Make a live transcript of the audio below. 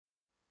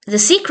The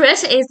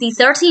Secret is the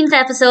 13th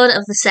episode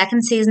of the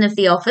second season of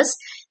The Office.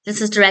 This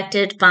is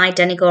directed by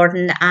Dennie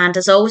Gordon, and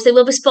as always, there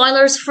will be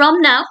spoilers from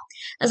now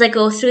as I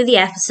go through the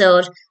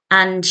episode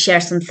and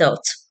share some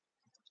thoughts.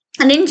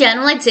 And in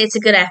general, I'd say it's a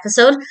good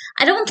episode.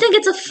 I don't think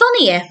it's a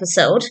funny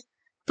episode,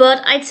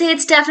 but I'd say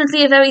it's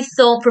definitely a very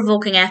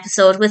thought-provoking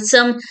episode with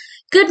some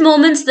good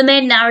moments. The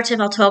main narrative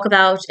I'll talk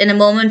about in a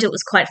moment. It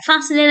was quite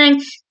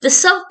fascinating. The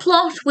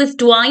subplot with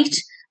Dwight,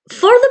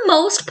 for the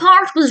most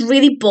part, was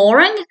really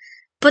boring.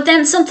 But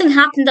then something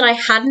happened that I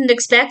hadn't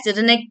expected,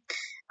 and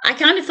I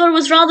kind of thought it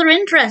was rather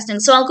interesting.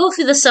 So I'll go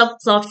through the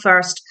subplot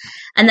first,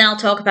 and then I'll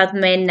talk about the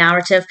main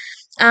narrative.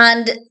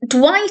 And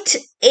Dwight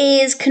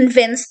is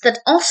convinced that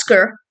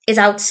Oscar is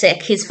out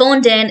sick. He's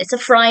phoned in. It's a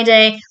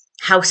Friday.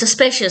 How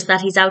suspicious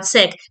that he's out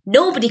sick.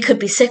 Nobody could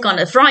be sick on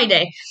a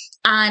Friday.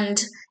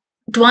 And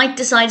Dwight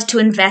decided to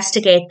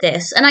investigate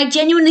this. And I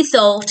genuinely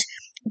thought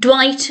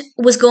Dwight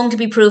was going to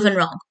be proven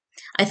wrong.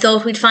 I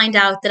thought we'd find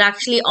out that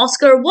actually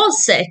Oscar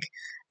was sick.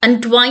 And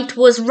Dwight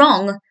was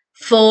wrong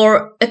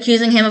for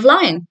accusing him of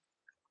lying.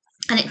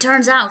 And it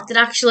turns out that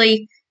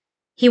actually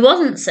he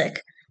wasn't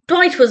sick.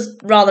 Dwight was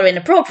rather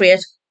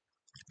inappropriate.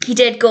 He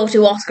did go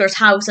to Oscar's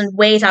house and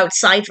wait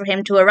outside for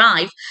him to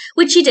arrive,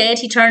 which he did.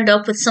 He turned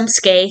up with some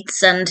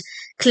skates and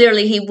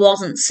clearly he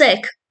wasn't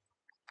sick.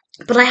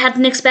 But I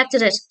hadn't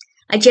expected it.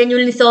 I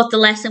genuinely thought the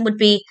lesson would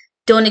be,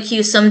 don't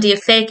accuse somebody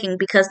of faking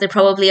because they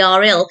probably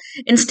are ill.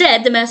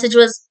 Instead, the message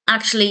was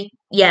actually,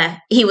 yeah,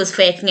 he was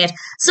faking it.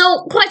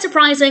 So, quite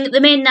surprising.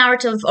 The main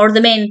narrative, or the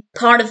main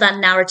part of that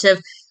narrative,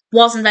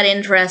 wasn't that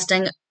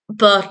interesting,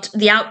 but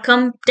the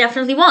outcome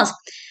definitely was.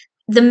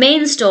 The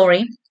main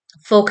story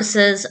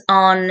focuses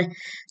on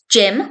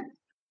Jim.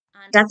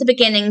 And at the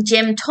beginning,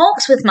 Jim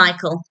talks with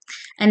Michael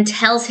and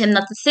tells him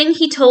that the thing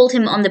he told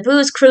him on the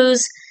booze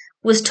cruise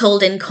was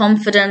told in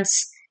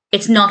confidence.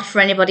 It's not for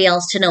anybody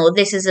else to know.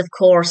 This is, of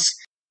course,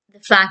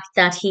 the fact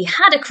that he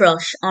had a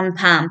crush on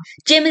Pam.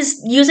 Jim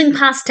is using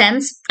past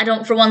tense. I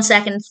don't for one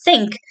second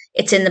think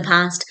it's in the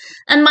past.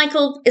 And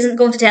Michael isn't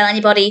going to tell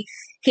anybody.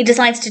 He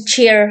decides to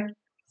cheer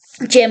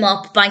Jim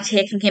up by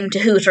taking him to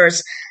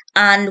Hooters.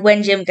 And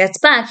when Jim gets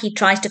back, he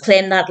tries to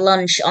claim that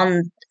lunch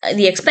on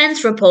the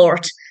expense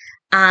report.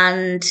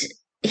 And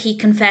he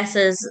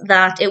confesses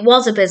that it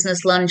was a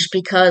business lunch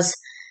because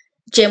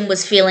Jim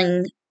was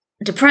feeling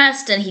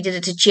depressed and he did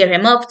it to cheer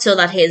him up so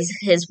that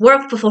his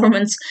work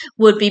performance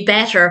would be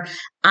better.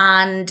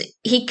 And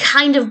he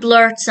kind of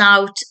blurts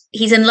out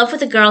he's in love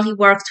with a girl he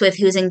works with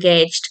who's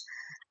engaged.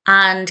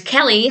 And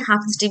Kelly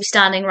happens to be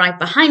standing right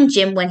behind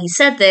Jim when he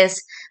said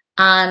this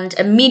and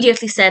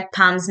immediately said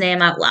Pam's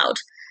name out loud.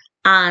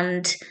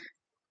 And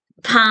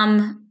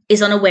Pam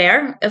is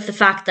unaware of the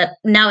fact that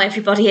now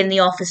everybody in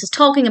the office is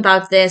talking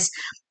about this.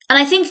 And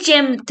I think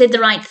Jim did the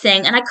right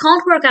thing. And I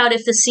can't work out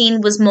if the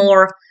scene was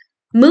more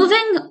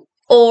moving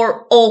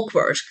or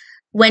awkward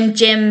when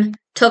Jim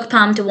took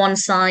Pam to one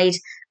side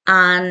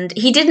and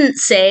he didn't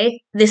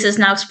say this is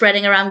now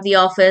spreading around the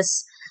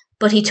office,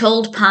 but he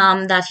told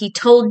Pam that he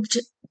told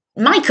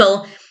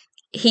Michael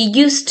he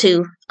used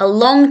to, a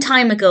long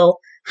time ago,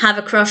 have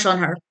a crush on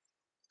her.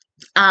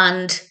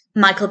 And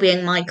Michael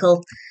being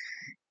Michael,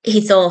 he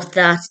thought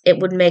that it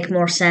would make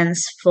more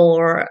sense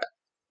for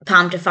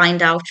Pam to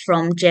find out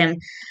from Jim.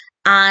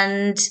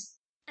 And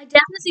I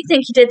definitely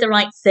think he did the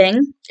right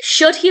thing.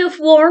 Should he have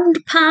warned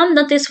Pam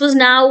that this was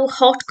now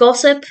hot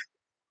gossip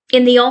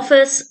in the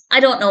office? I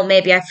don't know,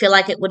 maybe. I feel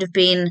like it would have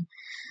been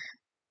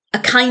a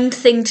kind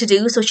thing to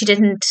do so she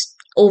didn't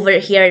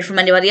overhear it from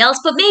anybody else.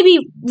 But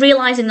maybe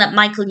realising that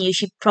Michael knew,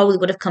 she probably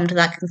would have come to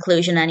that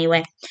conclusion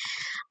anyway.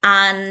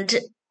 And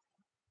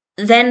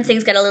then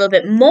things get a little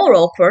bit more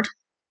awkward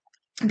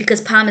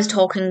because Pam is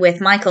talking with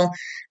Michael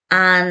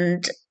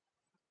and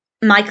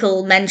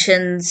Michael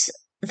mentions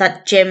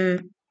that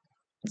Jim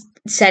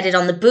said it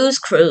on the booze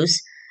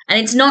cruise, and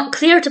it's not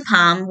clear to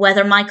Pam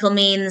whether Michael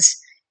means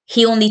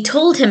he only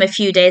told him a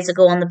few days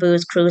ago on the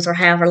booze cruise or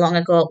however long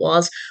ago it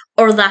was,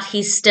 or that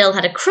he still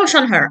had a crush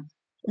on her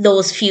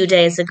those few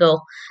days ago.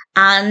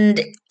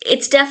 And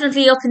it's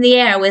definitely up in the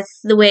air with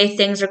the way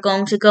things are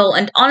going to go.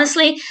 And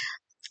honestly,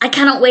 I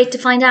cannot wait to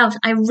find out.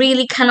 I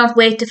really cannot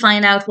wait to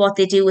find out what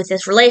they do with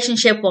this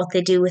relationship, what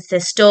they do with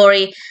this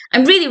story.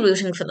 I'm really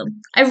rooting for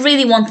them. I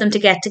really want them to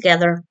get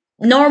together.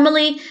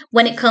 Normally,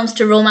 when it comes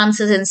to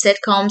romances in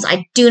sitcoms,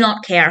 I do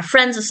not care,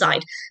 friends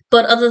aside.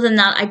 But other than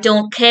that, I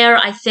don't care.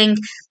 I think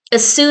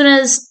as soon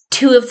as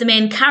two of the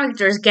main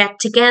characters get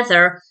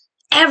together,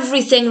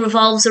 everything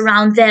revolves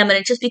around them and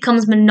it just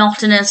becomes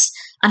monotonous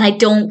and I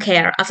don't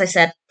care. As I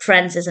said,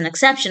 Friends is an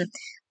exception.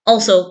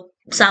 Also,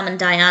 Sam and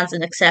Diane's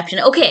an exception.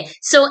 Okay,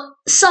 so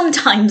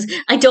sometimes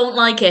I don't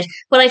like it,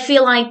 but I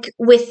feel like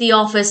with The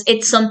Office,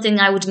 it's something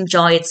I would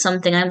enjoy. It's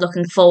something I'm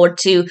looking forward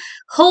to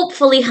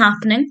hopefully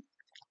happening.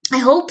 I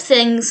hope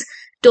things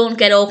don't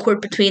get awkward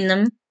between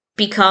them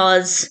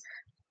because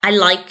I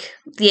like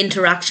the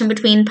interaction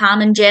between Pam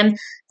and Jim.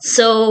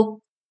 So,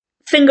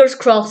 fingers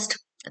crossed,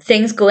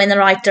 things go in the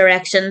right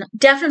direction.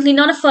 Definitely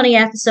not a funny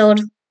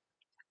episode,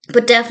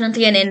 but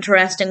definitely an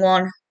interesting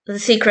one. The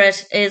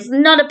Secret is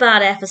not a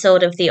bad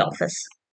episode of The Office.